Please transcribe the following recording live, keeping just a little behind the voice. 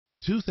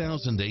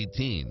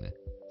2018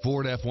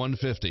 Ford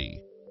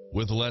F-150.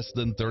 With less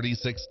than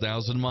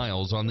 36,000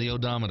 miles on the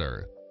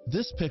odometer,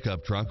 this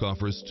pickup truck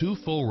offers 2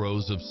 full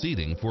rows of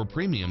seating for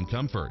premium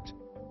comfort.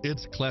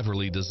 It's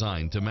cleverly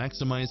designed to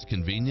maximize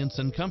convenience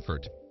and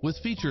comfort with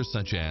features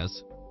such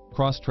as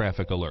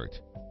cross-traffic alert,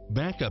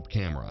 backup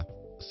camera,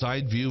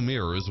 side view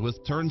mirrors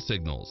with turn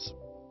signals,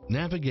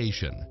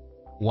 navigation,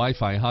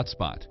 Wi-Fi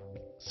hotspot,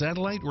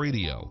 satellite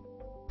radio,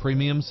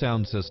 premium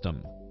sound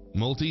system,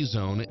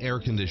 multi-zone air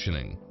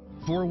conditioning,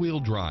 4-wheel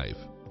drive,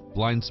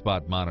 blind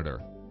spot monitor.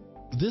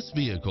 This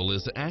vehicle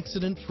is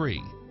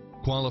accident-free,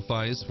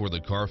 qualifies for the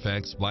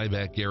Carfax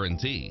buyback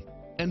guarantee,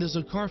 and is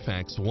a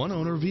Carfax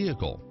one-owner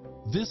vehicle.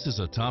 This is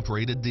a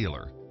top-rated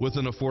dealer. With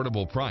an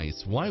affordable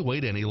price, why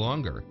wait any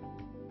longer?